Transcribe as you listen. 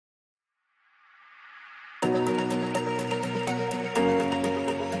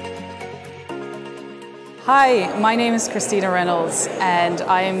Hi, my name is Christina Reynolds and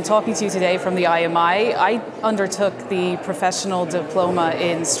I am talking to you today from the IMI. I undertook the Professional Diploma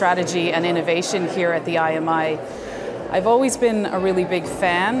in Strategy and Innovation here at the IMI. I've always been a really big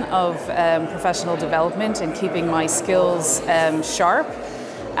fan of professional development and keeping my skills sharp,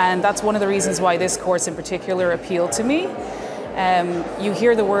 and that's one of the reasons why this course in particular appealed to me. You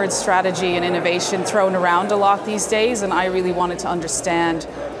hear the word strategy and innovation thrown around a lot these days, and I really wanted to understand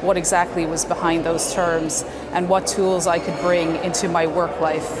what exactly was behind those terms and what tools I could bring into my work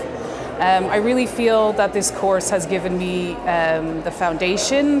life. I really feel that this course has given me the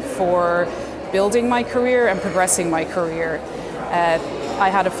foundation for building my career and progressing my career. I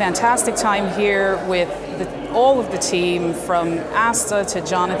had a fantastic time here with all of the team, from Asta to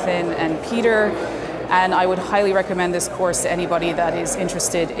Jonathan and Peter, and I would highly recommend this course to anybody that is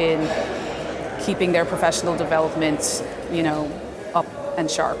interested in keeping their professional development, up and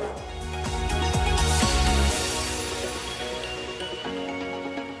sharp.